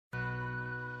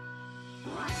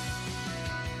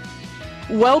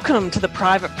Welcome to the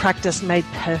Private Practice Made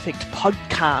Perfect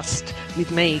podcast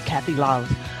with me, Kathy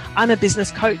Love. I'm a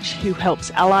business coach who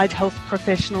helps allied health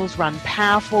professionals run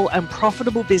powerful and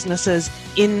profitable businesses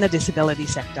in the disability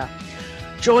sector.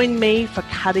 Join me for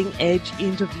cutting-edge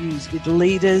interviews with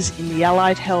leaders in the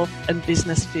allied health and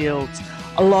business fields,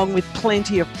 along with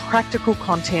plenty of practical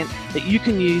content that you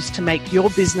can use to make your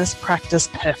business practice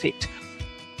perfect.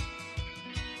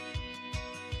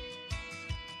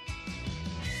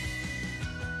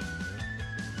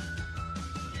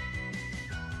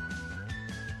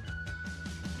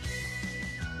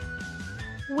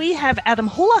 We have Adam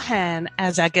Houlihan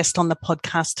as our guest on the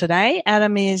podcast today.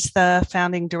 Adam is the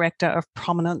founding director of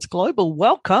Prominence Global.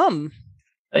 Welcome.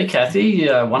 Hey, Kathy.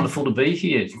 Wonderful to be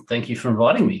here. Thank you for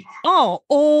inviting me. Oh,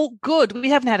 all good. We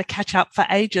haven't had a catch up for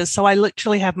ages, so I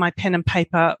literally have my pen and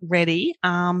paper ready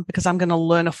because I'm going to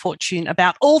learn a fortune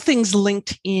about all things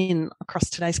LinkedIn across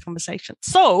today's conversation.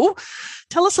 So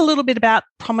tell us a little bit about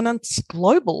Prominence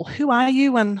Global. Who are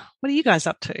you and what are you guys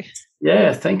up to?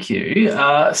 Yeah, thank you.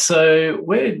 So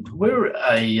we're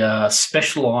a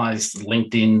specialised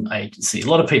LinkedIn agency. A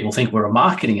lot of people think we're a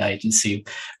marketing agency.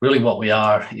 Really, what we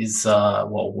are is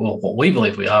what we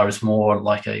believe we are is more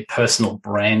like a personal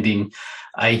branding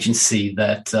agency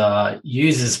that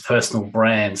uses personal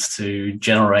brands to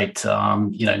generate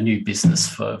new business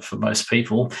for most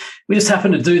people. We just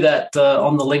happen to do that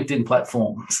on the LinkedIn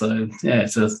platform. So yeah,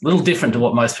 it's a little different to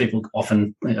what most people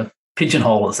often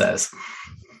pigeonhole us as.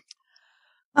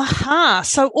 Aha.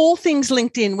 So all things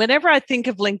LinkedIn. Whenever I think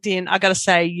of LinkedIn, I got to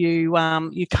say you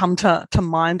come to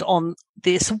mind on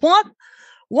this.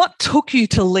 What took you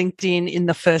to LinkedIn in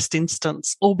the first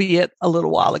instance, albeit a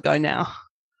little while ago now?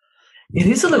 It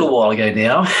is a little while ago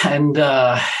now, and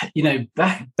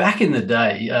back in the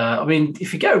day.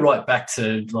 If you go right back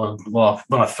to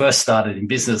when I first started in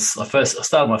business, I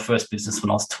started my first business when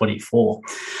I was 24,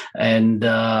 and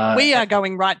we are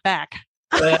going right back.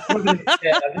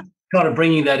 Kind of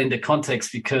bringing that into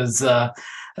context because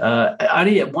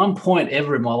only at one point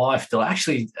ever in my life did I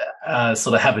actually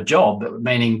sort of have a job,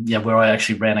 meaning where I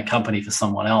actually ran a company for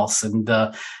someone else. And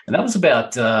that was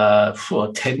about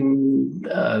 10,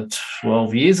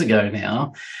 12 years ago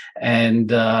now.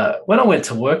 And when I went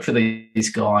to work for these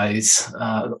guys,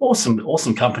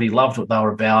 awesome company, loved what they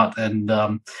were about. And they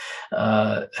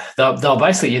were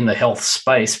basically in the health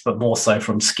space, but more so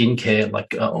from skincare,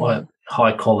 like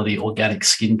high quality organic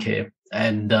skincare.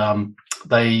 And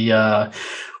they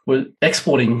were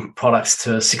exporting products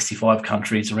to 65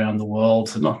 countries around the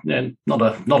world. Not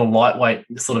a lightweight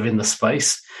sort of in the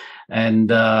space. And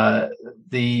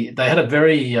they had a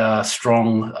very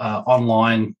strong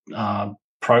online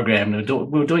program. We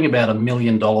were doing about $1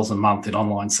 million a month in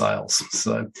online sales.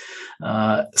 So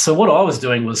what I was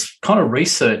doing was kind of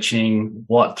researching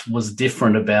what was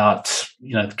different about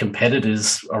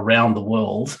competitors around the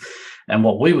world and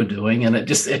what we were doing, and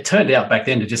it turned out back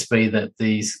then to just be that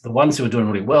the ones who were doing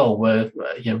really well were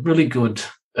really good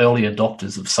early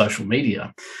adopters of social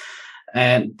media.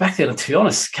 And back then, to be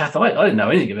honest, Kath, I didn't know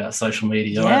anything about social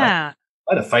media. Yeah.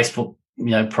 I had a Facebook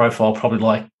profile, probably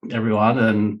like everyone,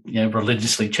 and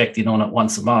religiously checked in on it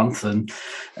once a month, but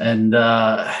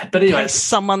anyway,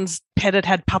 someone's pet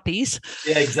had puppies.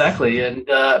 Yeah, exactly. And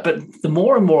but the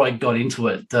more and more I got into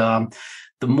it,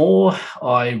 the more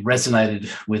I resonated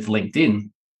with LinkedIn.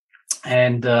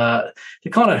 And to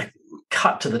kind of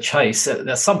cut to the chase,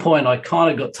 at some point I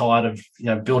kind of got tired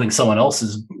of building someone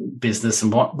else's business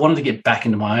and wanted to get back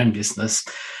into my own business.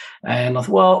 And I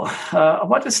thought, I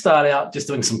might just start out just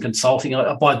doing some consulting.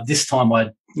 By this time,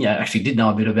 I actually did know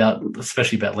a bit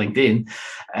especially about LinkedIn.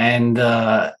 And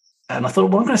I thought,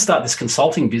 well, I'm going to start this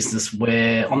consulting business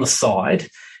on the side,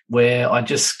 where I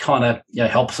just kind of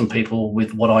help some people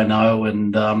with what I know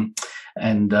and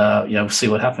see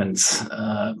what happens.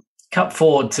 Cut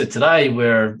forward to today,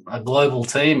 we're a global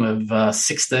team of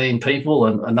 16 people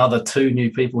and another 2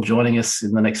 new people joining us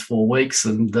in the next 4 weeks,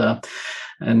 and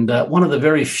one of the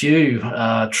very few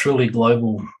truly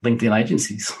global LinkedIn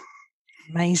agencies.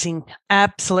 Amazing.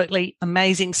 Absolutely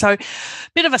amazing. So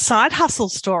bit of a side hustle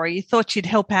story. You thought you'd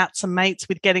help out some mates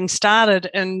with getting started,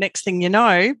 and next thing you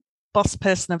know, boss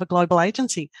person of a global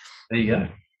agency. There you go.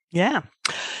 Yeah.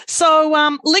 So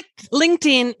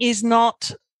LinkedIn is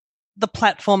not the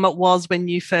platform it was when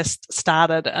you first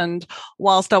started. And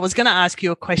whilst I was going to ask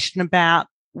you a question about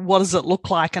what does it look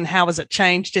like and how has it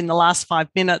changed in the last 5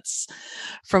 minutes,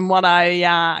 from what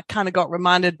I kind of got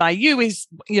reminded by you is,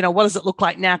 what does it look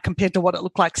like now compared to what it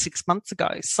looked like 6 months ago?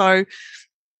 So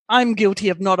I'm guilty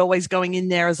of not always going in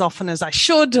there as often as I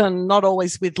should and not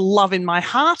always with love in my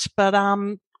heart. But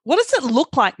what does it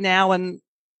look like now, and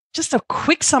just a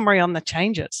quick summary on the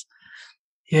changes.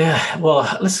 Yeah,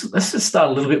 well, let's just start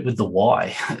a little bit with the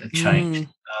why change.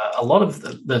 A lot of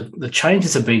the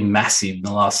changes have been massive in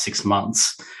the last 6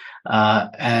 months.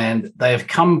 And they have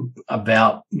come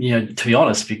about, to be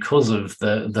honest, because of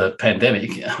the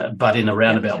pandemic, but in a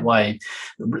roundabout way.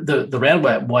 The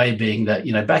roundabout way being that,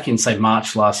 back in, say,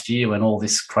 March last year when all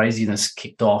this craziness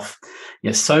kicked off,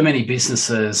 so many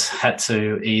businesses had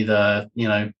to either,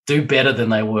 do better than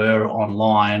they were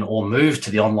online or move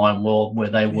to the online world where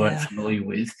they weren't familiar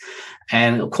with.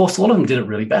 And, of course, a lot of them did it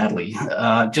really badly,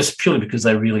 just purely because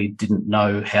they really didn't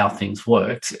know how things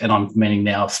worked. And I'm meaning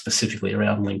now specifically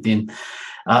around LinkedIn,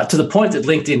 to the point that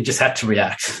LinkedIn just had to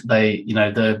react. They,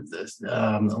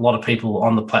 a lot of people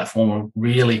on the platform were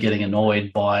really getting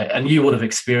annoyed by, and you would have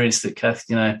experienced it, Kath,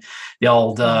 the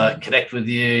old connect with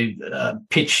you,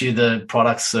 pitch you the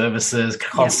products, services,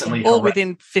 constantly. All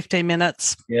within 15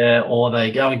 minutes. Yeah, or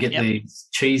they go and get these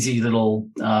cheesy little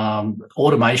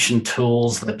automation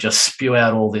tools that just spew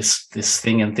out all this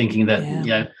thing and thinking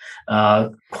that,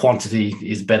 quantity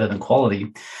is better than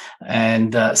quality.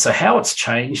 And so how it's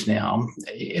changed now,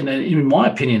 in my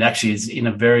opinion, actually is in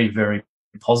a very, very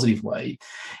positive way,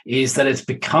 is that it's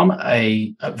become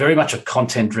a very much a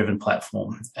content-driven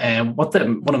platform. And what I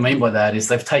mean by that is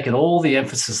they've taken all the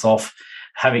emphasis off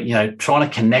having, trying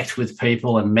to connect with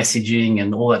people and messaging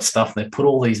and all that stuff. They put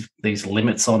all these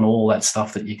limits on all that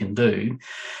stuff that you can do.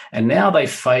 And now they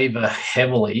favor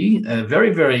heavily,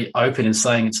 very, very open in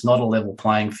saying it's not a level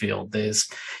playing field. There's,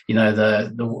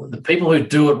 the people who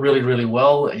do it really, really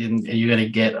well, and you're going to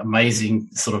get amazing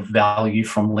sort of value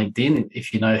from LinkedIn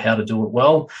if you know how to do it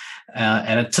well.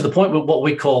 And to the point where what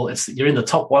we call you're in the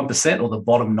top 1% or the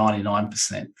bottom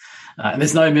 99%. And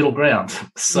there's no middle ground.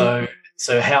 So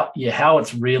how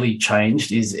it's really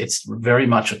changed is it's very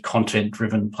much a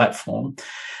content-driven platform,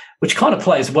 which kind of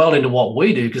plays well into what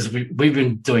we do because we've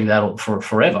been doing that for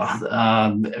forever.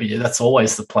 That's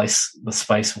always the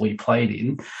space we played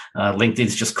in.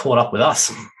 LinkedIn's just caught up with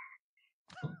us.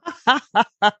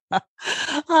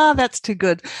 That's too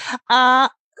good.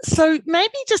 So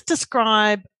maybe just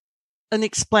describe and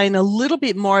explain a little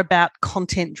bit more about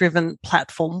content-driven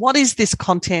platform. What is this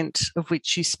content of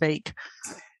which you speak?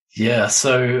 Yeah.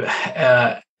 So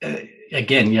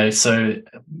again, so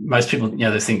most people,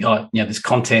 they think, there's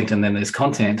content and then there's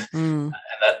content. And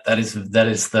that's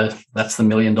the $1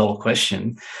 million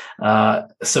question.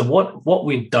 So what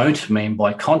we don't mean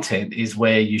by content is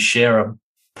where you share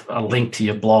a link to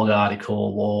your blog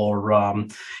article or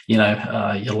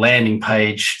your landing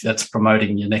page that's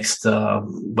promoting your next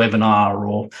webinar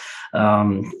or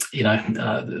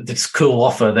this cool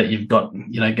offer that you've got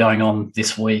going on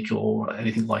this week or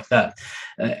anything like that.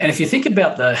 And if you think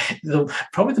about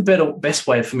probably the best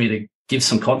way for me to give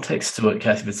some context to it,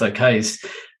 Kath, if it's okay, is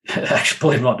actually,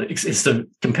 believe it or not, is to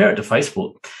compare it to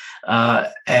Facebook.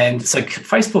 And so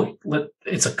Facebook,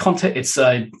 it's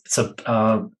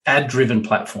a ad-driven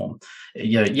platform.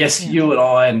 You and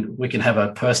I, and we can have a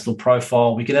personal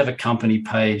profile, we can have a company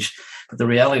page, but the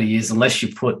reality is, unless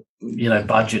you put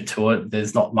budget to it,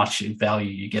 there's not much value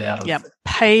you get out of it.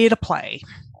 Pay to play.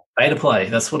 Pay to play,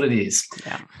 that's what it is.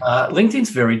 LinkedIn's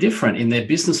very different in their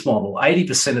business model.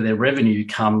 80% of their revenue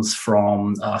comes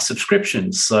from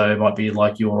subscriptions. So it might be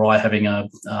like you or I having a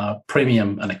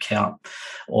premium an account,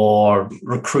 or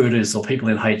recruiters or people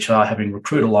in HR having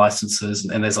recruiter licenses,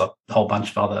 and there's a whole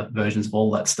bunch of other versions of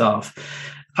all that stuff.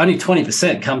 Only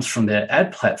 20% comes from their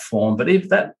ad platform, but if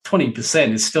that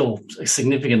 20% is still a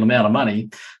significant amount of money,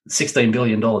 $16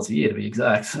 billion a year to be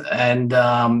exact. And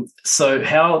so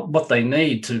what they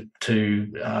need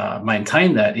to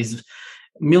maintain that is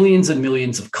millions and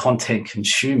millions of content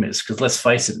consumers, because let's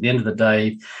face it, at the end of the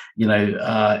day,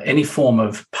 any form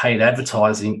of paid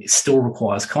advertising still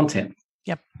requires content.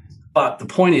 But the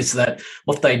point is that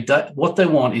what they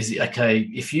want is, okay,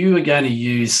 if you are going to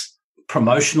use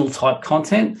promotional type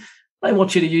content, they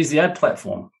want you to use the ad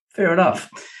platform. Fair enough.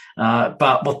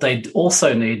 But what they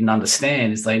also need and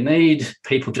understand is they need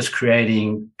people just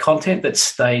creating content that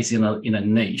stays in a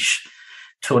niche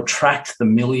to attract the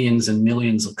millions and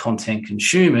millions of content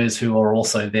consumers who are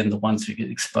also then the ones who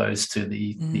get exposed to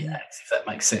the ads, if that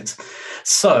makes sense.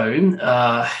 So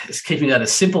it's keeping that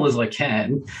as simple as I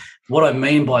can. What I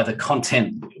mean by the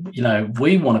content,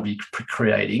 we want to be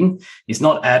creating is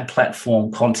not ad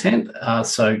platform content.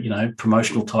 So,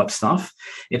 promotional type stuff.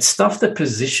 It's stuff that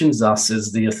positions us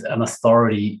as an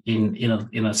authority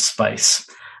in a space.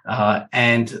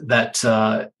 and that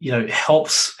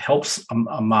helps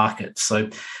a market. So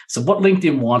what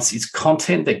LinkedIn wants is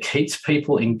content that keeps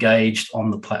people engaged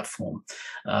on the platform.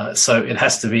 So it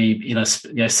has to be,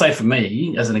 say for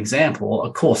me as an example,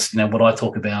 of course, what I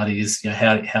talk about is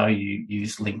how you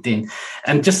use LinkedIn,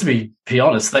 and just to be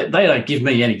honest, they don't give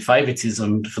me any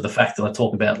favoritism for the fact that I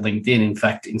talk about LinkedIn. In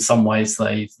fact, in some ways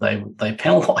they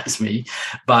penalise me,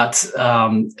 but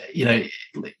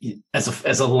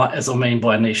as I mean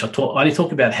by niche, I only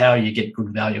talk about how you get good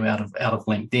value out of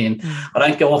LinkedIn. I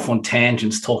don't go off on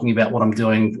tangents talking about what I'm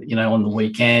doing, on the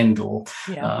weekend, or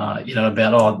about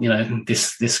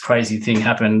this crazy thing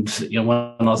happened,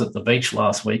 when I was at the beach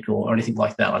last week, or anything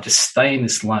like that. I just stay in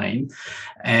this lane,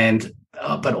 and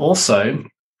but also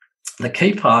the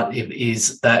key part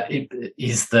is that it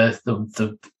is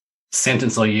the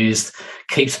sentence I used,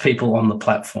 keeps people on the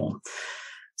platform.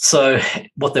 So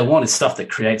what they want is stuff that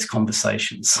creates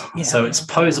conversations. Yeah. So it's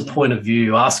pose a point of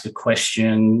view, ask a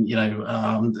question,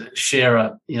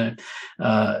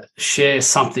 share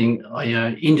something,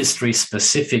 industry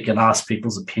specific, and ask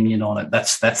people's opinion on it.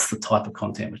 That's the type of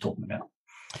content we're talking about.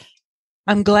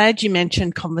 I'm glad you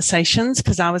mentioned conversations,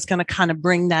 because I was going to kind of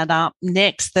bring that up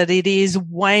next, that it is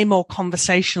way more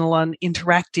conversational and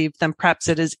interactive than perhaps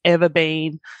it has ever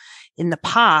been in the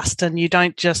past. And you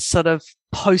don't just sort of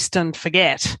post and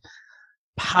forget.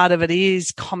 Part of it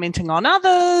is commenting on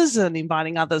others and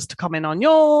inviting others to comment on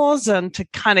yours, and to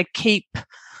kind of keep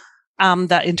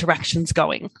the interactions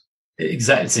going.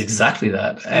 It's exactly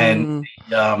that. And,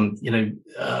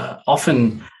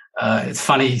 often it's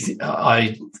funny,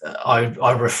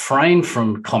 I refrain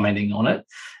from commenting on it,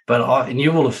 and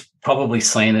you will have probably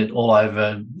seen it all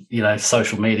over,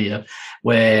 social media,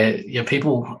 where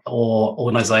people or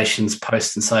organizations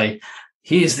post and say,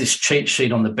 here's this cheat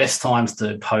sheet on the best times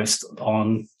to post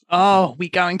on. Oh, we're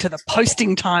going to the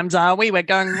posting times, are we? We're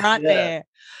going right there.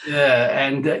 Yeah,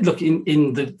 and look,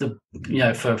 in the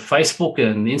for Facebook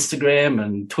and Instagram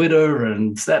and Twitter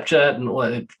and Snapchat and all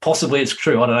that, possibly it's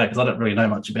true. I don't know, because I don't really know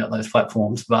much about those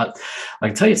platforms, but I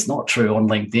can tell you it's not true on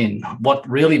LinkedIn. What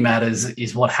really matters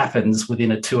is what happens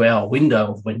within a 2-hour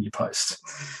window of when you post.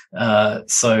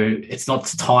 So it's not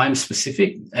time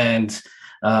specific, and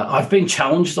I've been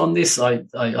challenged on this. I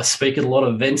speak at a lot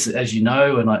of events, as you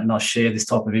know, and I share this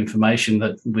type of information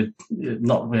that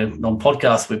not on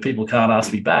podcasts where people can't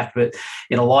ask me back, but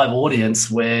in a live audience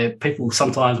where people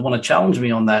sometimes want to challenge me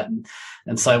on that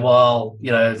and say, well,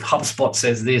 HubSpot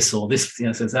says this, or this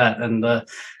says that, and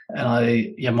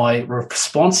my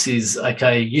response is,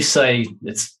 okay, you say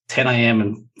it's 10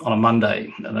 a.m. on a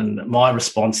Monday, and then my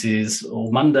response is,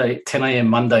 Monday, 10 a.m.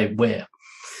 Monday, where?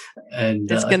 And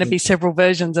there's going to be several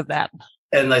versions of that.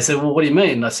 And they said, well, what do you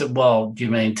mean? I said, well, do you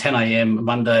mean 10 a.m.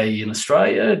 Monday in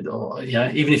Australia? Or,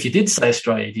 even if you did say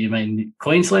Australia, do you mean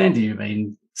Queensland? Do you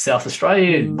mean South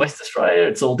Australia, West Australia?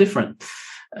 It's all different.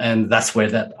 And that's where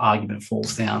that argument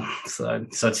falls down. So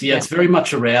it's very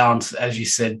much around, as you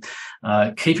said,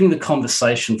 keeping the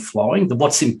conversation flowing.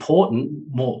 What's important,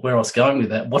 where I was going with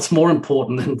that, what's more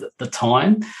important than the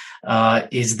time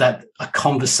is that a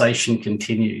conversation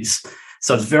continues.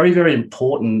 So it's very, very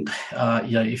important,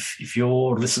 if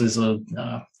your listeners are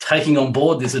taking on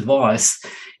board this advice,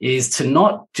 is to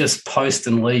not just post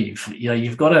and leave.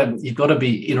 You've got to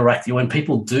be interactive. When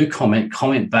people do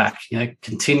comment back.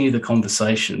 Continue the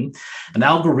conversation, and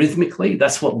algorithmically,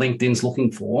 that's what LinkedIn's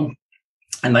looking for,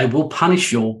 and they will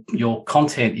punish your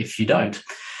content if you don't.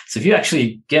 So if you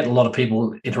actually get a lot of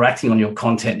people interacting on your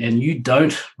content and you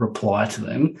don't reply to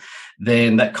them,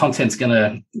 then that content's going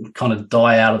to kind of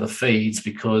die out of the feeds,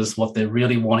 because what they're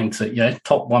really wanting to,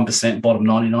 top 1%, bottom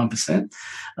 99%.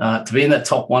 To be in that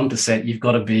top 1%, you've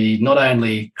got to be not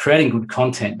only creating good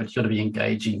content, but you've got to be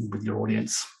engaging with your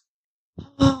audience.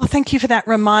 Oh, thank you for that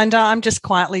reminder. I'm just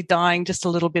quietly dying just a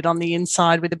little bit on the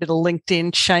inside with a bit of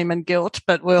LinkedIn shame and guilt,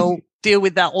 but we'll deal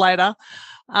with that later.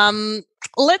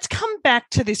 Let's come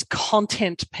back to this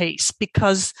content piece,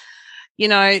 because,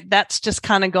 that's just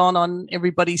kind of gone on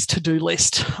everybody's to-do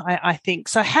list, I think.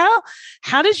 So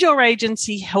how does your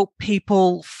agency help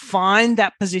people find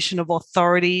that position of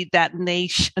authority, that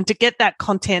niche, and to get that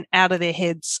content out of their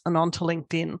heads and onto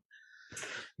LinkedIn?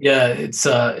 Yeah, it's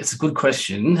a good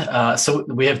question. So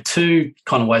we have two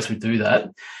kind of ways we do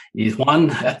that. Is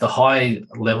one, at the high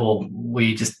level,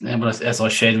 we just, as I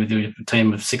shared with you, a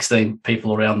team of 16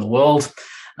 people around the world.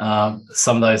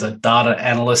 Some of those are data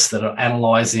analysts that are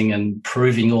analysing and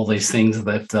proving all these things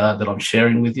that I'm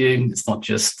sharing with you. It's not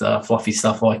just fluffy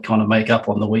stuff I kind of make up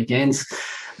on the weekends.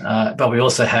 But we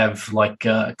also have like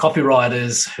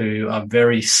copywriters who are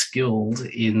very skilled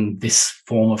in this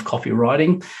form of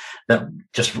copywriting. That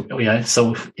just,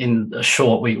 so in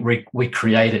short, we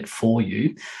create it for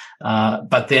you.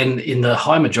 But then in the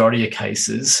high majority of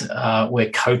cases,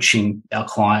 we're coaching our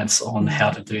clients on how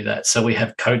to do that. So we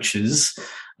have coaches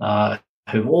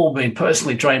who've all been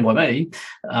personally trained by me,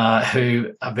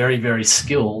 who are very, very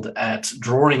skilled at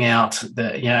drawing out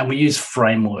and we use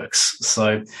frameworks.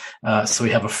 So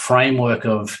we have a framework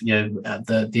of,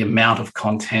 the amount of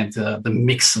content, the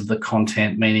mix of the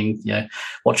content, meaning,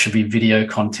 what should be video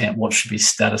content, what should be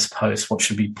status posts, what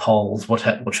should be polls, what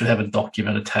should have a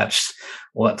document attached,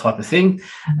 all that type of thing.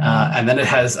 And then it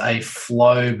has a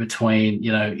flow between,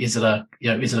 is it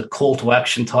a call to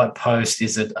action type post?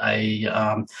 Is it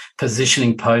a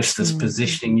positioning post that's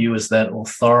positioning you as that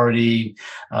authority?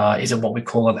 Is it what we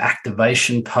call an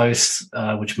activation post,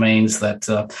 which means that,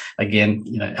 again,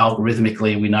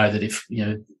 algorithmically, we know that if,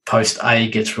 post A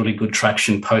gets really good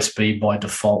traction, post B by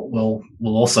default will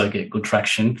also get good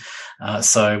traction.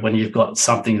 So when you've got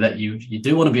something that you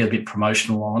do want to be a bit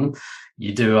promotional on,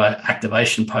 you do an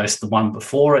activation post, the one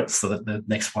before it, so that the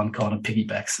next one kind of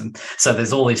piggybacks. And so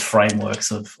there's all these frameworks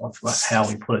of how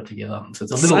we put it together. So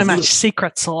it's so much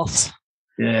secret sauce.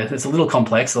 Yeah, it's a little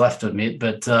complex, I'll have to admit,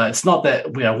 but it's not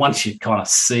that, once you kind of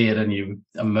see it and you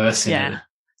immerse in it,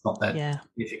 it's not that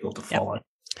difficult to follow. Yep.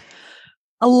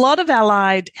 A lot of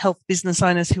allied health business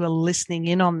owners who are listening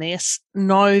in on this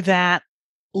know that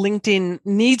LinkedIn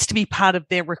needs to be part of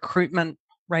their recruitment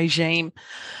regime.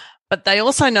 But they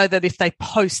also know that if they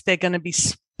post, they're going to be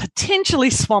potentially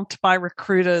swamped by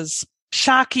recruiters,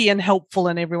 Sharky and Helpful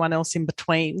and everyone else in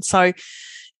between. So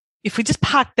if we just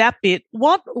park that bit,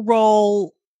 what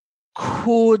role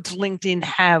could LinkedIn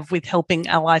have with helping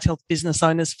allied health business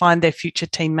owners find their future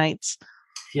teammates?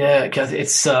 Yeah, because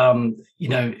it's, I'm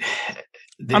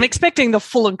expecting the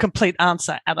full and complete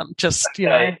answer, Adam. Just,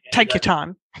 take your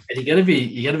time. And you're going to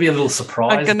be a little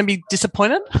surprised. I'm going to be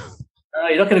disappointed.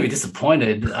 You're not going to be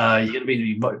disappointed. You're going to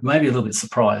be maybe a little bit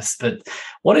surprised. But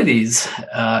what it is,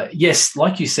 yes,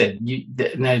 like you said,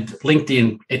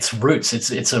 LinkedIn, its roots,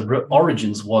 its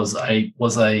origins was a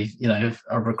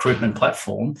recruitment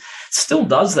platform. Still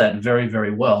does that very,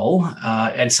 very well.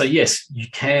 And so yes, you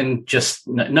can just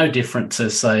no different to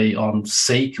say on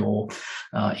Seek or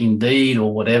Indeed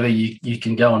or whatever. You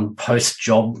can go and post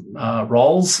job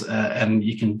roles, and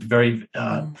you can very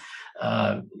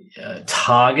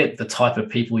target the type of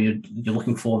people you're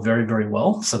looking for very, very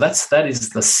well. So that is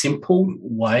the simple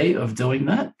way of doing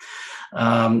that.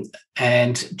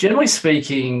 And generally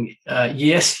speaking,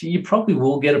 yes, you probably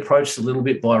will get approached a little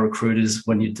bit by recruiters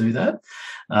when you do that.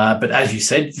 But as you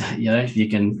said, you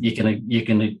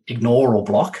can ignore or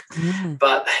block.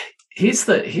 But here's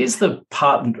the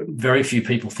part very few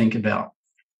people think about.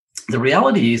 The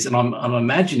reality is, and I'm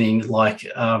imagining, like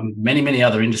many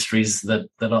other industries that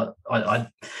I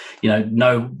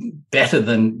know better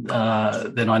than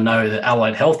I know the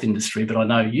allied health industry, but I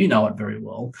know you know it very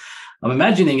well. I'm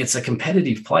imagining it's a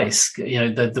competitive place.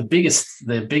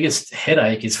 The biggest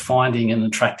headache is finding and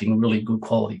attracting really good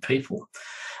quality people.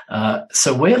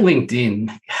 So where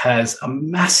LinkedIn has a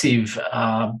massive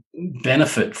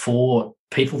benefit for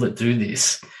people that do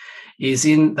this is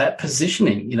in that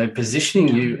positioning,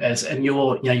 positioning you as, and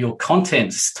your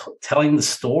content's telling the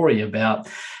story about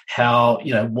how,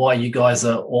 why you guys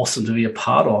are awesome to be a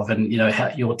part of, and,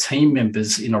 how your team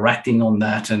members interacting on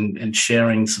that and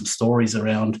sharing some stories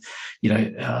around,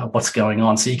 what's going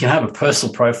on. So you can have a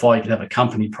personal profile, you can have a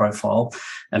company profile.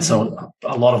 And so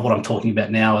a lot of what I'm talking about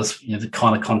now is, the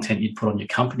kind of content you'd put on your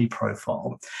company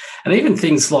profile. And even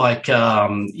things like,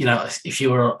 if you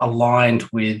were aligned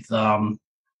with,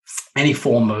 any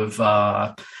form of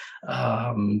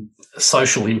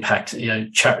social impact,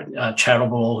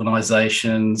 charitable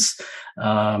organisations.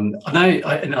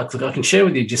 I can share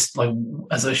with you, just like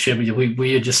as I shared with you,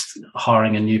 we are just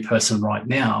hiring a new person right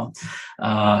now,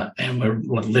 and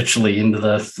we're literally into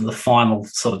the final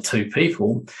sort of 2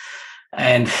 people.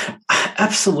 And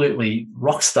absolutely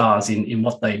rock stars in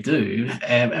what they do.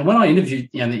 And when I interviewed,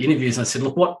 the interviews, I said,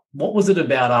 look, what was it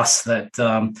about us that,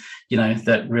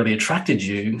 that really attracted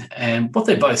you? And what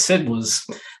they both said was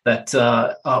that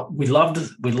we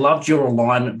loved your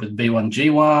alignment with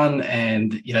B1G1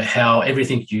 and, how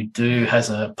everything you do has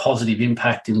a positive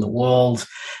impact in the world.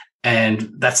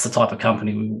 And that's the type of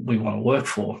company we want to work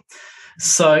for.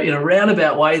 So in a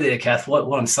roundabout way there, Kath,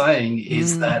 what I'm saying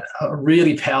is that a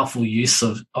really powerful use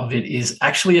of it is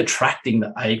actually attracting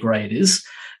the A-graders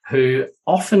who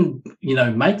often,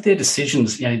 make their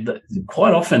decisions,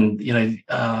 quite often, in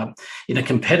a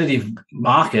competitive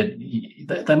market,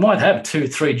 they might have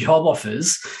 2-3 job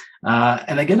offers,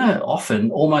 and they're going to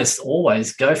often almost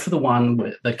always go for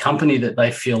the company that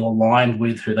they feel aligned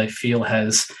with, who they feel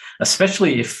has,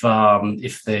 especially if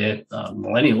they're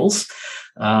millennials,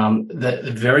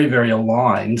 they're very, very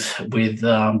aligned with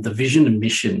the vision and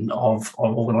mission of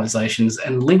organizations.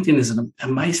 And LinkedIn is an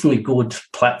amazingly good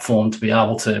platform to be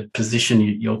able to position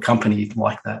your company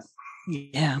like that.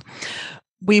 Yeah.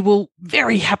 We will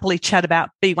very happily chat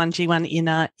about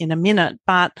B1G1 in a minute,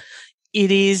 but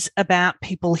it is about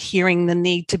people hearing the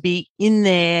need to be in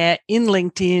there, in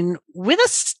LinkedIn, with a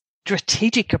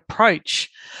strategic approach,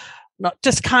 not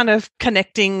just kind of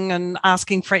connecting and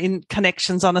asking for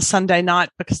connections on a Sunday night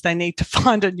because they need to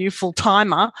find a new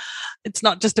full-timer. It's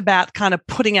not just about kind of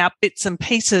putting out bits and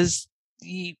pieces.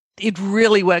 It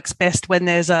really works best when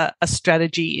there's a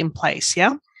strategy in place,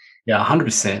 yeah? Yeah,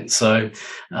 100%. So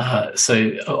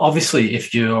obviously,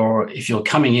 if you're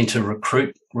coming into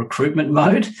recruitment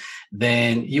mode,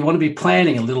 then you want to be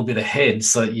planning a little bit ahead.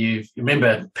 So you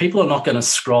remember, people are not going to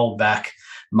scroll back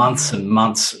months and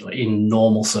months in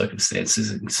normal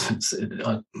circumstances.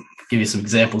 I'll give you some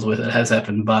examples where that has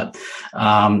happened, but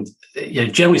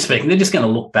generally speaking, they're just going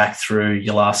to look back through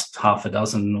your last half a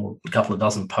dozen or a couple of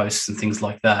dozen posts and things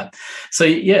like that. So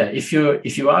yeah, if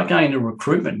you are going to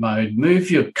recruitment mode,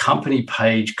 move your company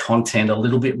page content a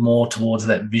little bit more towards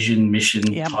that vision, mission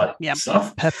type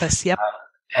stuff. Purpose, yep.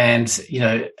 And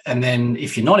then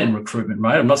if you're not in recruitment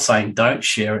mode, I'm not saying don't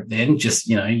share it then, just,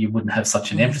 you wouldn't have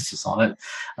such an emphasis on it.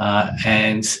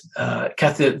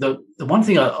 Kath, the one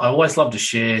thing I always love to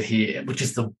share here, which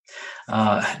is the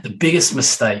biggest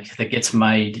mistake that gets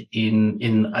made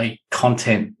in a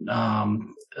content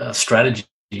strategy,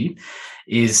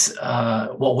 is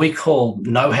what we call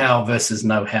know-how versus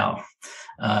know-how.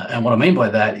 And what I mean by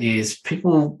that is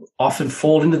people often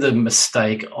fall into the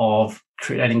mistake of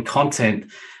creating content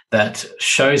that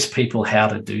shows people how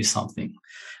to do something.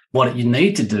 What you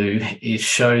need to do is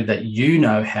show that you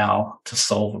know how to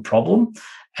solve a problem,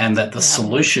 and that the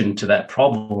solution to that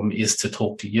problem is to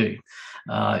talk to you.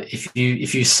 If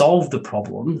you solve the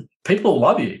problem, people will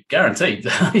love you, guaranteed.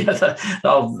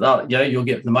 You'll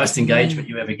get the most engagement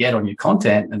you ever get on your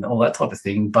content and all that type of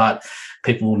thing. But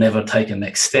people will never take a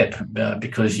next step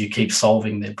because you keep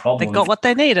solving their problem. They got what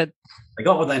they needed. They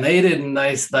got what they needed, and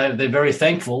they're very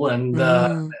thankful, and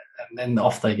then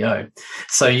off they go.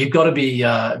 So you've got to be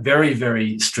very,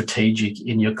 very strategic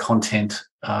in your content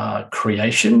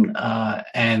creation,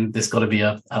 and there's got to be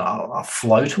a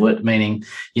flow to it. Meaning,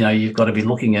 you've got to be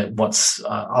looking at what's.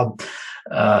 Now,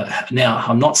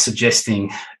 I'm not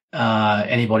suggesting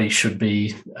anybody should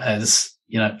be as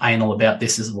anal about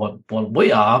this as what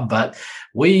we are, but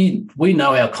we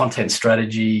know our content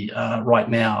strategy right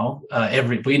now.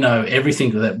 We know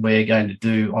everything that we're going to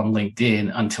do on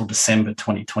LinkedIn until December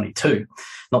 2022,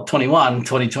 not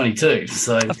 2022.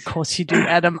 So of course you do,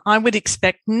 Adam. I would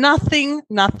expect nothing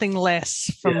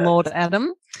less from Lord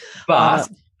Adam. But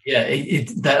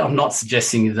that I'm not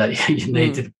suggesting that you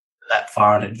need to that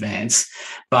far in advance.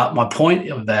 But my point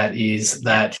of that is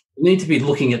that you need to be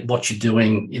looking at what you're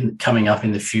doing coming up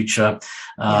in the future.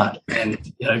 And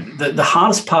the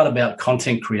hardest part about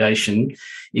content creation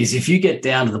is if you get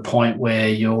down to the point where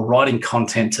you're writing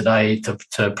content today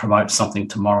to promote something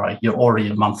tomorrow, you're already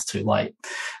a month too late.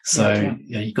 So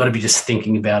you've got to be just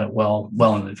thinking about it well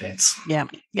in advance. Yeah.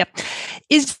 Yep.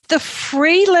 Is the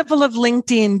free level of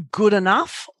LinkedIn good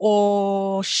enough,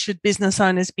 or should business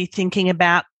owners be thinking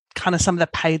about kind of some of the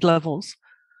paid levels?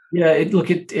 Yeah,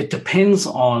 it depends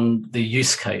on the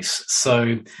use case.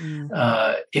 So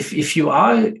if you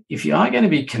are going to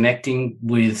be connecting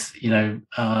with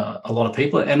a lot of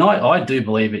people, and I do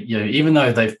believe it, even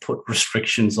though they've put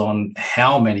restrictions on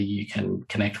how many you can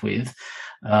connect with,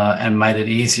 and made it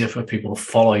easier for people to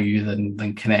follow you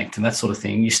than connect and that sort of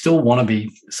thing, you still want to be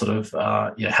sort of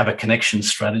have a connection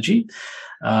strategy.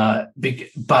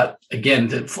 But again,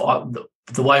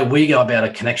 the way we go about a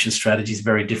connection strategy is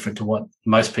very different to what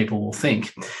most people will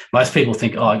think. Most people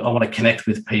think, I want to connect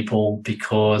with people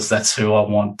because that's who I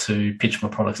want to pitch my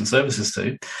products and services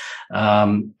to.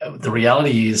 The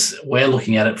reality is we're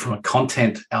looking at it from a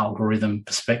content algorithm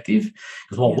perspective,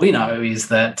 because what we know is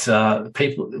that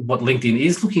what LinkedIn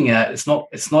is looking at, it's not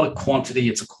a quantity,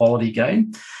 it's a quality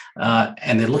game.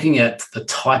 And they're looking at the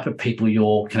type of people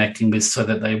you're connecting with so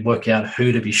that they work out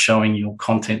who to be showing your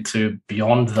content to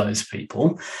beyond those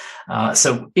people.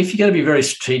 So if you're going to be very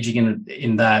strategic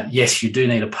in that, yes, you do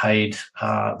need a paid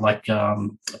a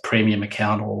premium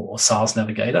account or Sales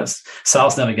Navigator.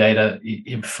 Sales Navigator,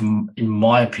 in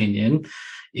my opinion,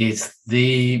 is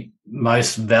the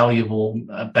most valuable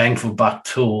bang for buck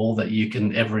tool that you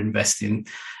can ever invest in.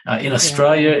 In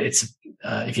Australia, it's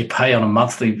if you pay on a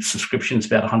monthly subscription, it's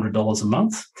about $100 a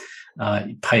month.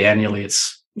 You pay annually,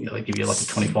 they give you like a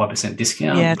 25%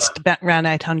 discount. Yeah, it's about around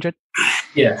 800.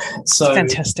 Yeah, so it's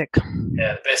fantastic.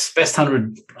 Yeah, the best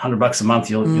 $100 a month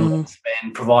you'll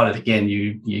spend, provided again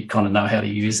you kind of know how to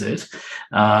use it.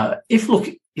 But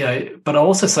I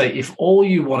also say if all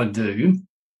you want to do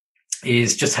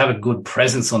is just have a good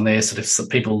presence on there, so if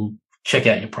people check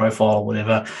out your profile or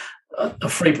whatever, a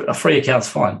free account's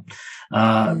fine.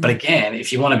 But again,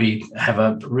 if you want to have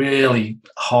a really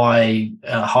highly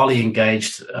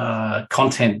engaged,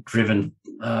 content-driven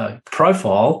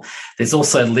profile, there's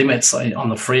also limits on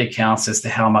the free accounts as to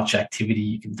how much activity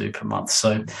you can do per month.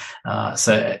 So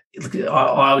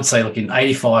I would say, look, in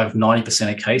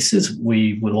 85-90% of cases,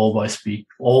 we would always be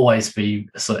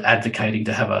sort of advocating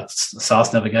to have a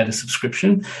SaaS Navigator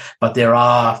subscription. But there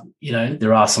are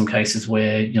some cases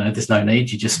where there's no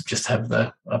need. You just have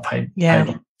a paid.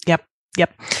 Yeah.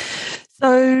 Yep.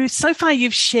 So far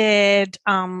you've shared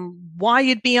why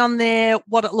you'd be on there,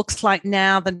 what it looks like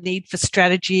now, the need for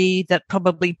strategy, that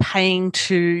probably paying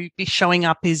to be showing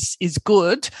up is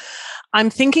good. I'm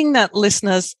thinking that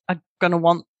listeners are going to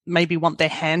want their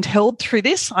hand held through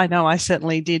this. I know I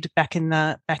certainly did back in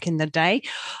the day.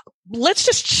 Let's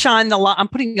just shine the light. I'm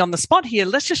putting you on the spot here.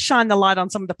 Let's just shine the light on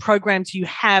some of the programs you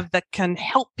have that can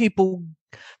help people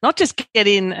not just get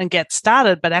in and get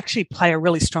started, but actually play a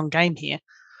really strong game here.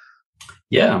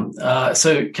 Yeah.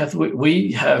 So, Kath,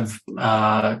 we have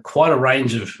quite a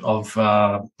range of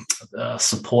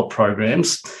support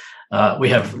programs. We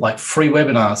have like free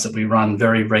webinars that we run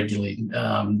very regularly,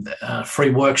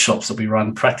 free workshops that we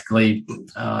run practically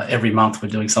every month. We're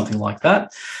doing something like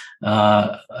that.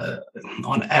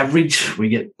 On average, we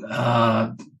get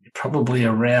probably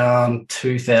around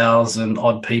 2,000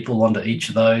 odd people onto each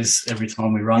of those every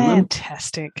time we run them.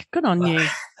 Fantastic. Good on you.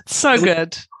 That's so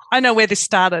good. I know where this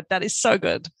started. That is so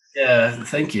good. Yeah,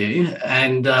 thank you.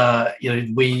 And,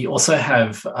 we also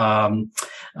have we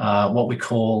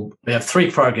have three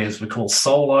programs we call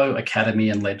Solo, Academy,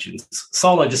 and Legends.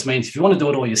 Solo just means if you want to do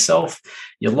it all yourself,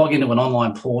 you log into an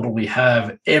online portal. We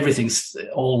have everything's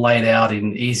all laid out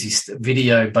in easy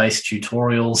video-based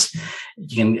tutorials.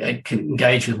 You can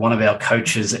engage with one of our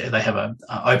coaches. They have an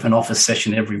open office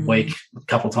session every week, a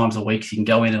couple of times a week. You can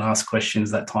go in and ask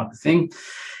questions, that type of thing.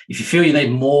 If you feel you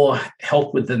need more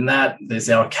help than that, there's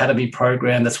our Academy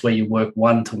program. That's where you work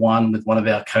one-to-one with one of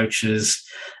our coaches.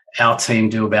 Our team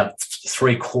do about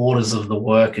 3/4 of the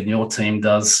work and your team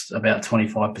does about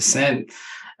 25%.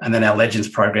 And then our Legends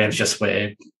program is just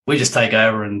where we just take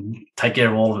over and take care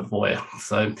of all of it for you.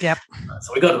 So,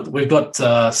 so we've got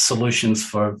solutions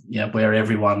for where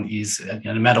everyone is,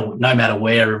 no matter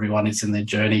where everyone is in their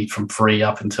journey, from free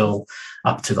up to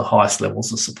the highest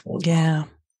levels of support. Yeah.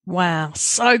 Wow.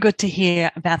 So good to hear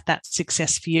about that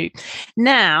success for you.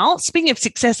 Now, speaking of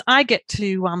success, I get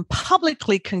to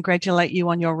publicly congratulate you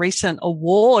on your recent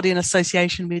award in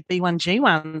association with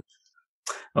B1G1.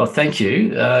 Well, thank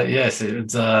you. Yes,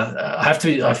 it's, I have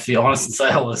to be honest and say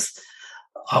I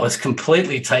was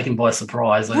completely taken by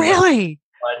surprise. Really?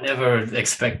 I never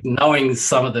expect, knowing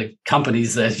some of the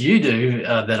companies as you do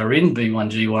that are in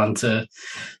B1G1 to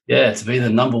be the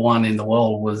number one in the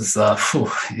world was, I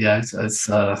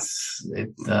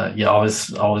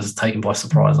was taken by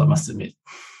surprise, I must admit.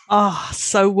 Oh,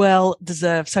 so well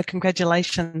deserved. So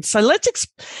congratulations. So let's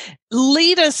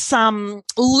lead us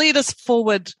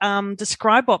forward.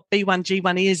 Describe what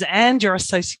B1G1 is and your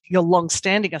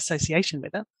long-standing association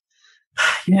with it.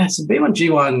 Yeah, so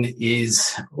B1G1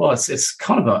 is, it's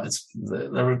kind of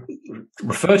they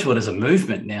refer to it as a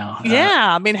movement now.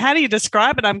 Yeah, I mean, how do you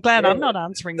describe it? I'm glad I'm not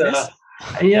answering this.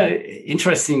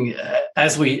 Interesting.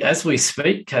 As we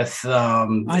speak, Kath,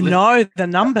 I know the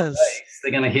numbers.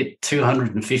 They're going to hit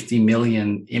 250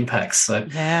 million impacts. So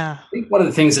yeah, I think one of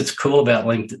the things that's cool about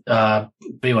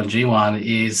B1G1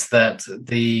 is that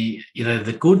the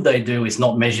good they do is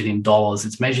not measured in dollars;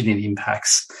 it's measured in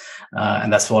impacts.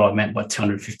 And that's what I meant by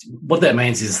 250. What that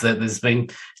means is that there's been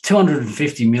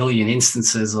 250 million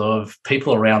instances of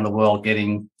people around the world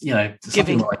getting,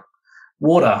 something like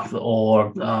water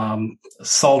or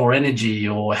solar energy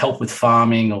or help with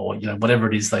farming or,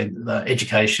 whatever it is, the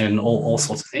education, all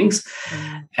sorts of things.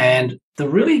 And the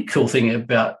really cool thing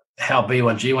about how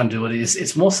B1G1 do it is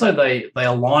it's more so they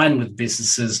align with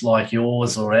businesses like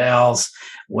yours or ours,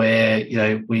 where,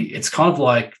 it's kind of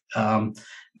like,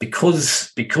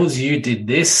 because you did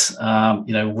this,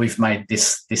 we've made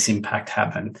this impact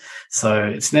happen. So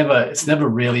it's never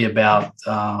really about,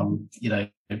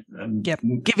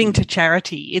 giving to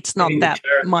charity. It's not that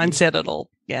mindset at all.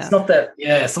 Yeah. It's not that,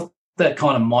 it's not that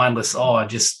kind of mindless, I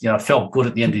just, I felt good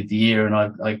at the end of the year and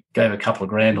I gave a couple of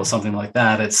grand or something like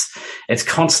that. It's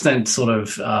constant sort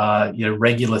of,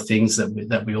 regular things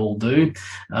that we all do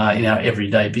in our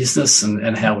everyday business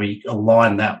and how we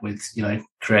align that with,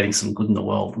 creating some good in the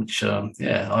world, which,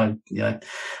 I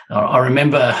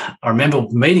remember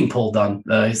meeting Paul Dunn.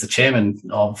 He's the chairman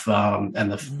of, and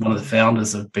one of the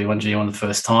founders of B1G the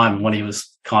first time, when he was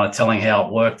kind of telling how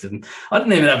it worked. And I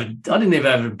didn't even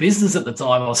have a business at the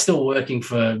time. I was still working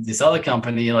for this other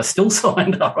company and I still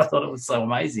signed up. I thought it was so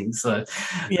amazing. So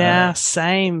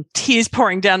same. Tears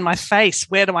pouring down my face.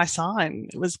 Where do I sign?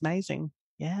 It was amazing.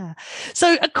 Yeah.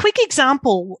 So a quick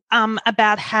example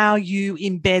about how you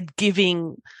embed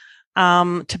giving to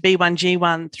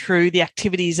B1G1 through the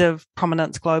activities of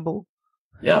Prominence Global.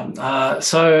 Yeah.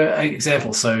 So an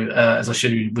example. So as I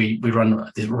showed you, we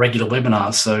run the regular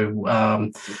webinars.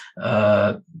 So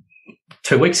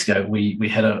 2 weeks ago, we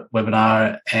had a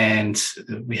webinar and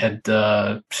we had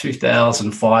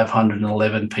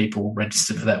 2,511 people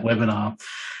registered for that webinar.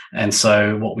 And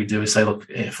so what we do is say,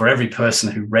 look, for every person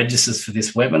who registers for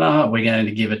this webinar, we're going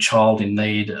to give a child in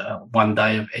need 1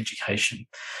 day of education.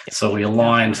 So we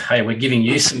aligned, hey, we're giving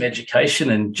you some education,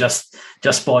 and just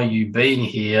by you being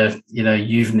here,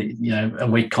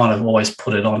 and we kind of always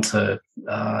put it onto,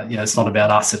 it's not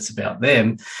about us, it's about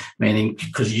them, meaning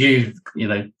because you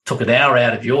took an hour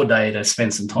out of your day to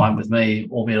spend some time with me,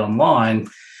 albeit online.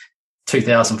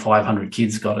 2,500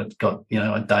 kids got a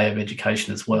day of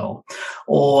education as well.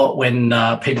 Or when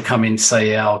people come in,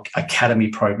 say our academy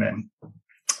program,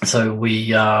 so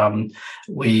we organise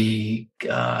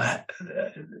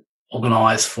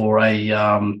for a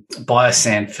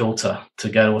biosand filter to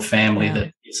go to a family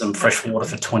that gives them fresh water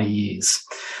for 20 years.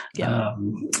 Yeah.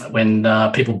 When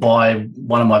people buy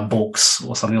one of my books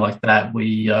or something like that,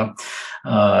 we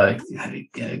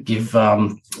give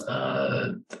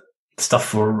stuff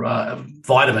for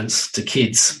vitamins to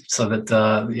kids so that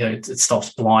it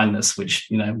stops blindness, which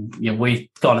we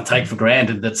kind of take for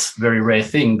granted. That's a very rare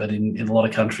thing, but in a lot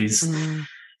of countries,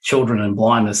 children and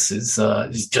blindness is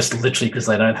just literally because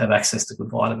they don't have access to good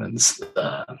vitamins.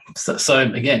 So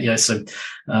again, as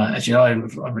you know,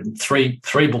 I've written three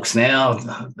books now.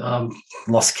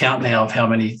 Lost count now of how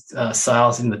many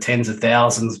sales, in the tens of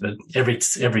thousands, but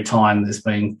every time there's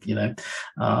been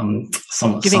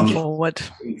some giving forward.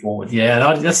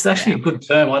 Yeah, and that's actually a good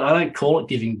term. I don't call it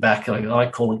giving back.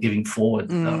 I call it giving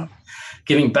forward.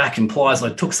 Giving back implies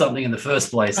I took something in the first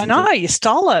place. I know, you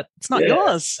stole it. It's not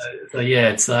yours. So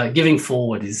it's giving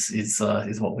forward is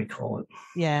what we call it.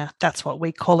 Yeah, that's what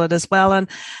we call it as well. And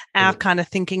our kind of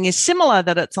thinking is similar,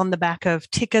 that it's on the back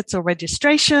of tickets or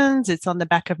registrations. It's on the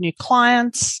back of new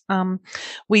clients.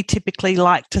 We typically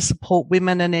like to support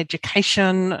women in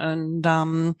education and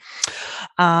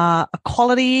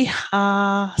equality.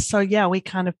 We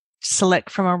kind of select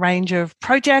from a range of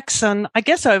projects, and I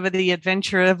guess over the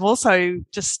adventure I've also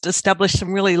just established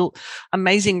some really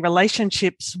amazing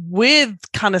relationships with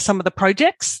kind of some of the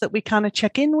projects that we kind of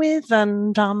check in with.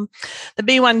 And the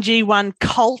B1G1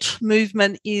 cult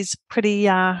movement is pretty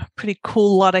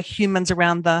cool. A lot of humans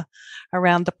around the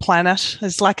planet.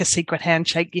 It's like a secret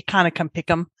handshake. You kind of can pick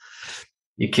them.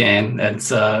 You can. It's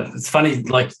funny.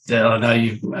 Like I know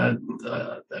you've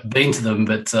been to them,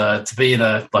 but to be in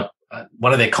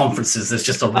one of their conferences, there's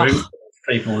just a room of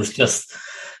people. Is just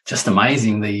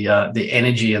amazing. The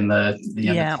energy and the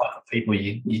type of people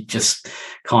you just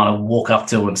kind of walk up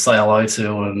to and say hello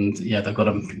to, and they've got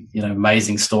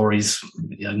amazing stories.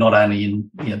 Not only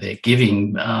in their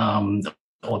giving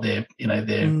or their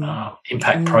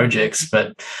impact projects,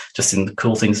 but just in the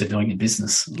cool things they're doing in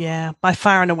business. Yeah, by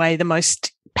far and away the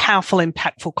most powerful,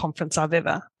 impactful conference I've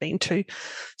ever been to.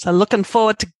 So looking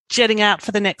forward to jetting out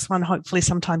for the next one, hopefully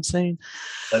sometime soon.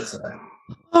 That's right.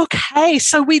 Okay,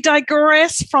 so we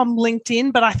digress from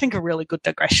LinkedIn, but I think a really good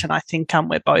digression. I think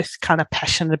we're both kind of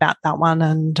passionate about that one,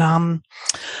 and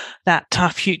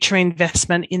that future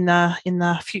investment in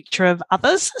the future of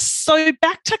others. So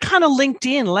back to kind of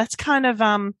LinkedIn. Let's kind of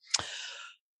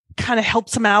help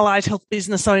some allied health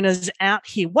business owners out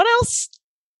here. What else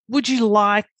would you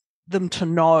like them to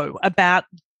know about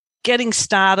getting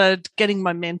started, getting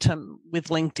momentum with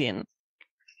LinkedIn?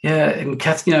 Yeah, and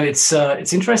Kath,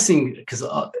 it's interesting because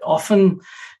often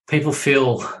people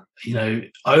feel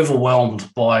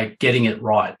overwhelmed by getting it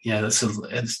right.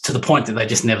 It's to the point that they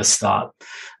just never start.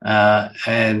 As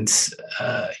an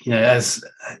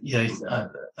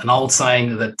old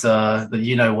saying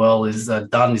that well is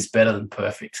done is better than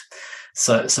perfect.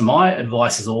 So my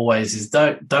advice is always is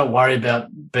don't worry about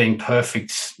being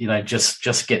perfect.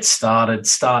 Just get started.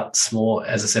 Start small.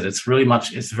 As I said, it's very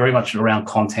much around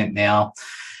content now.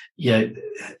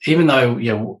 Even though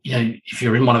if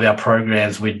you're in one of our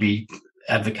programs, we'd be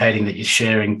advocating that you're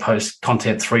sharing post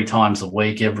content 3 times a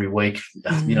week, every week.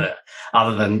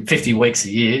 Other than 50 weeks a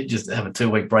year, just have a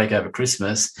 2-week break over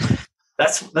Christmas.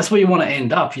 That's where you want to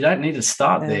end up. You don't need to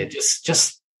start there.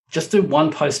 Just do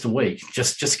 1 post a week.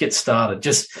 Just get started.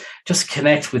 Just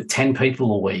connect with 10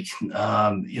 people a week.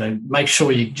 Make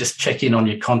sure you just check in on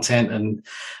your content, and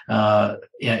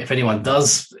if anyone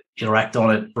does interact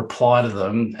on it, reply to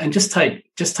them, and just take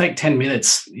 10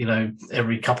 minutes.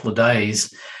 Every couple of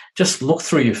days, just look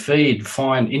through your feed,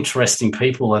 find interesting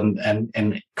people,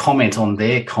 and comment on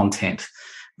their content.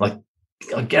 Like,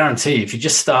 I guarantee, if you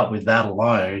just start with that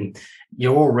alone,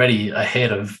 you're already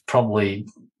ahead of probably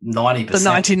 90%. The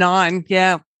 99,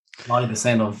 yeah.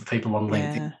 90% of people on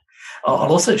LinkedIn. Yeah.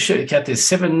 I'll also show you, Kat, there's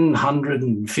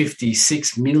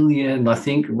 756 million, I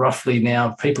think, roughly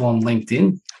now, people on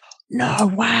LinkedIn. No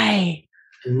way.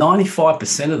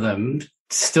 95% of them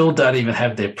still don't even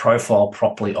have their profile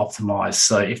properly optimized.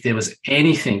 So if there was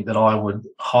anything that I would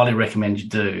highly recommend you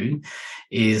do,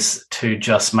 is to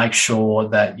just make sure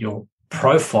that your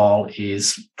profile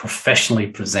is professionally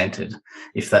presented,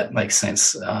 if that makes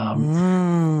sense. We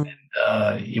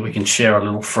can share a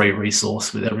little free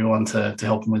resource with everyone to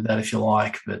help them with that if you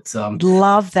like. But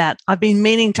love that. I've been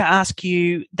meaning to ask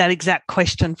you that exact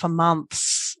question for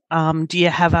months. Do you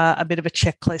have a bit of a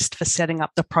checklist for setting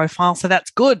up the profile? So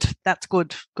that's good. That's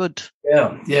good. Good.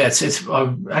 Yeah. It's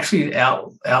I've actually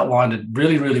outlined it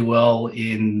really, really well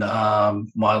in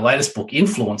my latest book,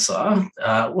 Influencer.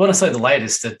 When I say the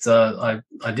latest, I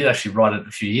did actually write it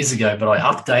a few years ago, but I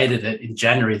updated it in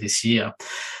January this year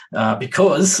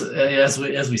because, as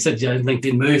we said,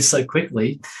 LinkedIn moves so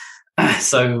quickly.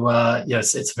 So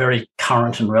it's very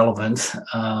current and relevant.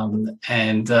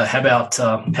 And how about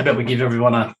we give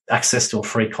everyone access to a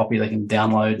free copy they can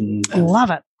download and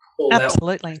love it.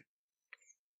 Absolutely.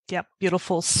 Yep,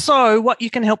 beautiful. So what you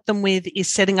can help them with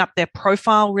is setting up their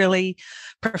profile really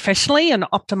professionally and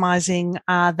optimizing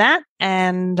that,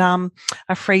 and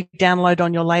a free download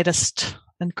on your latest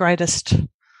and greatest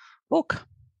book.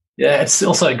 Yeah, it's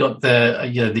also got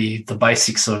the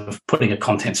basics of putting a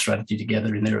content strategy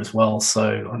together in there as well.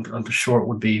 So I'm sure it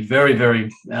would be very, very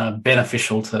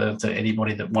beneficial to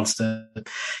anybody that wants to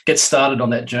get started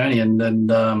on that journey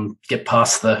and get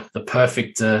past the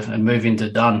perfect and move into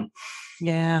done.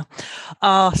 Yeah.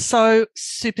 So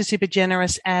super, super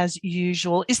generous as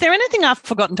usual. Is there anything I've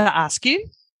forgotten to ask you?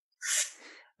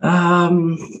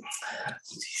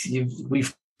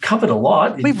 We've covered a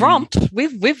lot. We've romped.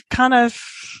 We've kind of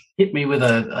hit me with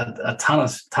a ton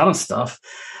of stuff.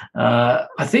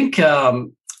 I think the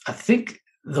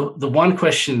one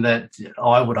question that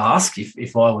I would ask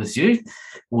if I was you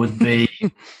would be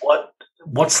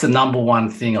what's the number one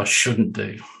thing I shouldn't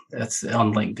do? That's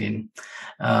on LinkedIn.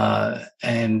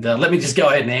 And let me just go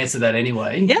ahead and answer that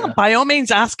anyway. Yeah, by all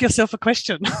means, ask yourself a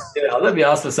question. Yeah, let me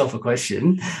ask myself a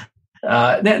question.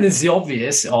 Now, there's the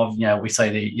obvious of, we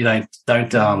say don't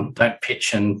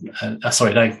pitch and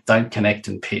don't connect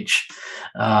and pitch.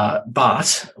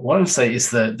 But what I'm saying is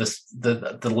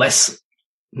the less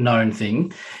known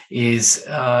thing is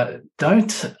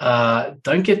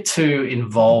don't get too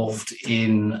involved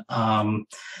in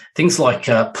things like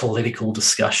political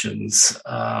discussions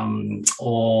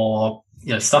or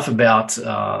stuff about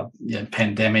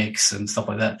pandemics and stuff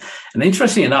like that. And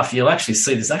interestingly enough, you'll actually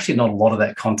see there's actually not a lot of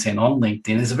that content on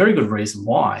LinkedIn. There's a very good reason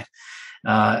why.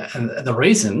 And the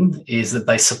reason is that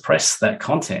they suppress that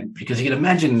content, because you can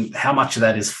imagine how much of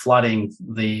that is flooding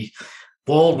the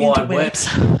World Wide Web.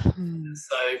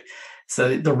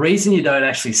 So the reason you don't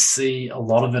actually see a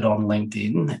lot of it on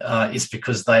LinkedIn is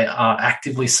because they are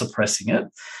actively suppressing it.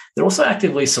 They're also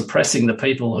actively suppressing the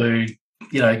people who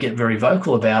get very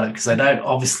vocal about it, because they don't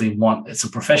obviously it's a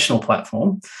professional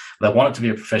platform. They want it to be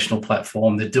a professional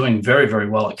platform. They're doing very, very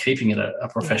well at keeping it a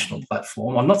professional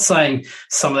platform. I'm not saying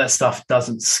some of that stuff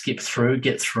doesn't get through,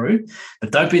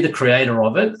 but don't be the creator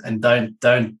of it, and don't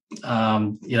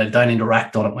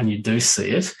interact on it when you do see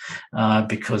it,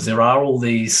 because there are all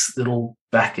these little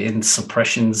back end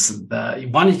suppressions.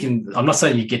 I'm not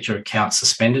saying you get your account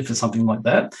suspended for something like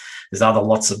that. There's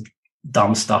lots of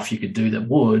dumb stuff you could do that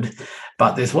would,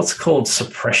 but there's what's called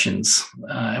suppressions,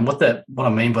 and what I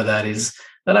mean by that is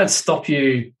they don't stop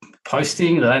you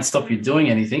posting, they don't stop you doing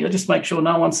anything, they just make sure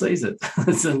no one sees it.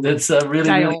 It's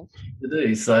really easy to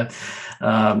do. So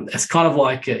it's kind of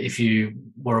like if you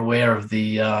were aware of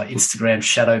the Instagram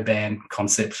shadow ban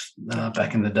concept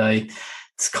back in the day.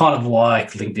 it's kind of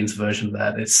like LinkedIn's version of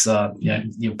that. It's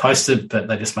you post it, but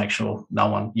they just make sure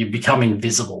you become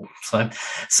invisible.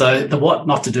 So the what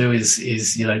not to do is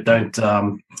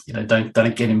don't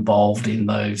get involved in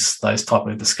those type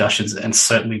of discussions, and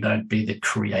certainly don't be the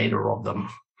creator of them.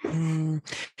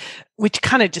 Which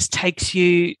kind of just takes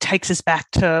us back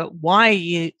to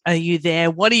why are you there?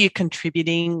 What are you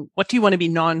contributing? What do you want to be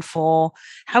known for?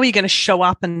 How are you going to show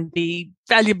up and be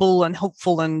valuable and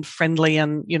helpful and friendly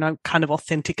and, kind of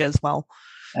authentic as well?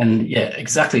 And yeah,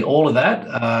 exactly all of that.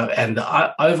 And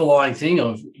the overlying thing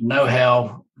of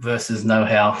know-how versus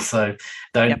know-how. So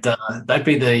don't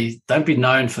be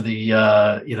known for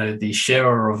the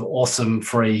sharer of awesome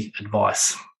free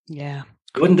advice. Yeah.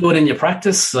 You wouldn't do it in your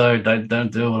practice, so don't do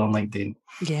it on LinkedIn.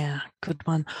 Yeah, good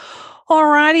one. All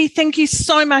righty. Thank you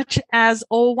so much as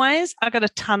always. I got a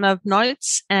ton of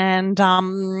notes, and I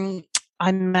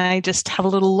may just have a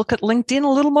little look at LinkedIn a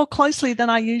little more closely than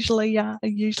I usually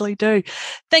do.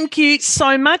 Thank you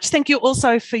so much. Thank you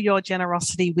also for your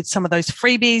generosity with some of those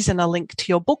freebies and a link to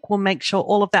your book. We'll make sure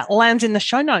all of that lands in the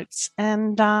show notes,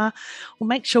 and we'll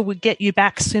make sure we get you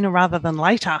back sooner rather than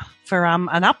later for an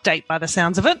update by the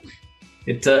sounds of it.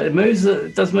 It moves.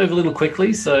 It does move a little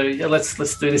quickly. So yeah, let's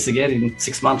do this again in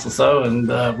 6 months or so, and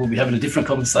we'll be having a different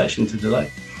conversation to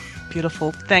today.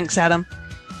 Beautiful. Thanks, Adam.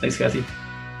 Thanks, Kathy.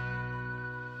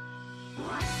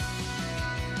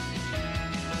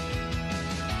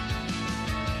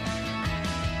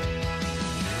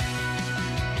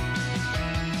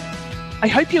 I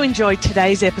hope you enjoyed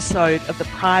today's episode of the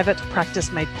Private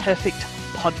Practice Made Perfect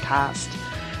podcast.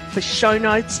 For show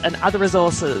notes and other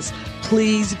resources,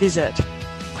 please visit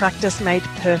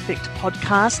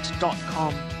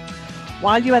practicemadeperfectpodcast.com.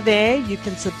 While you are there, you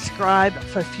can subscribe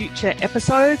for future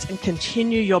episodes and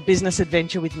continue your business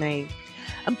adventure with me.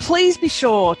 And please be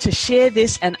sure to share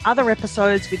this and other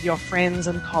episodes with your friends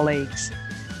and colleagues.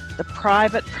 The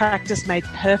Private Practice Made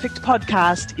Perfect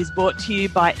podcast is brought to you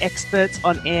by Experts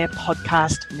on Air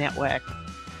Podcast Network.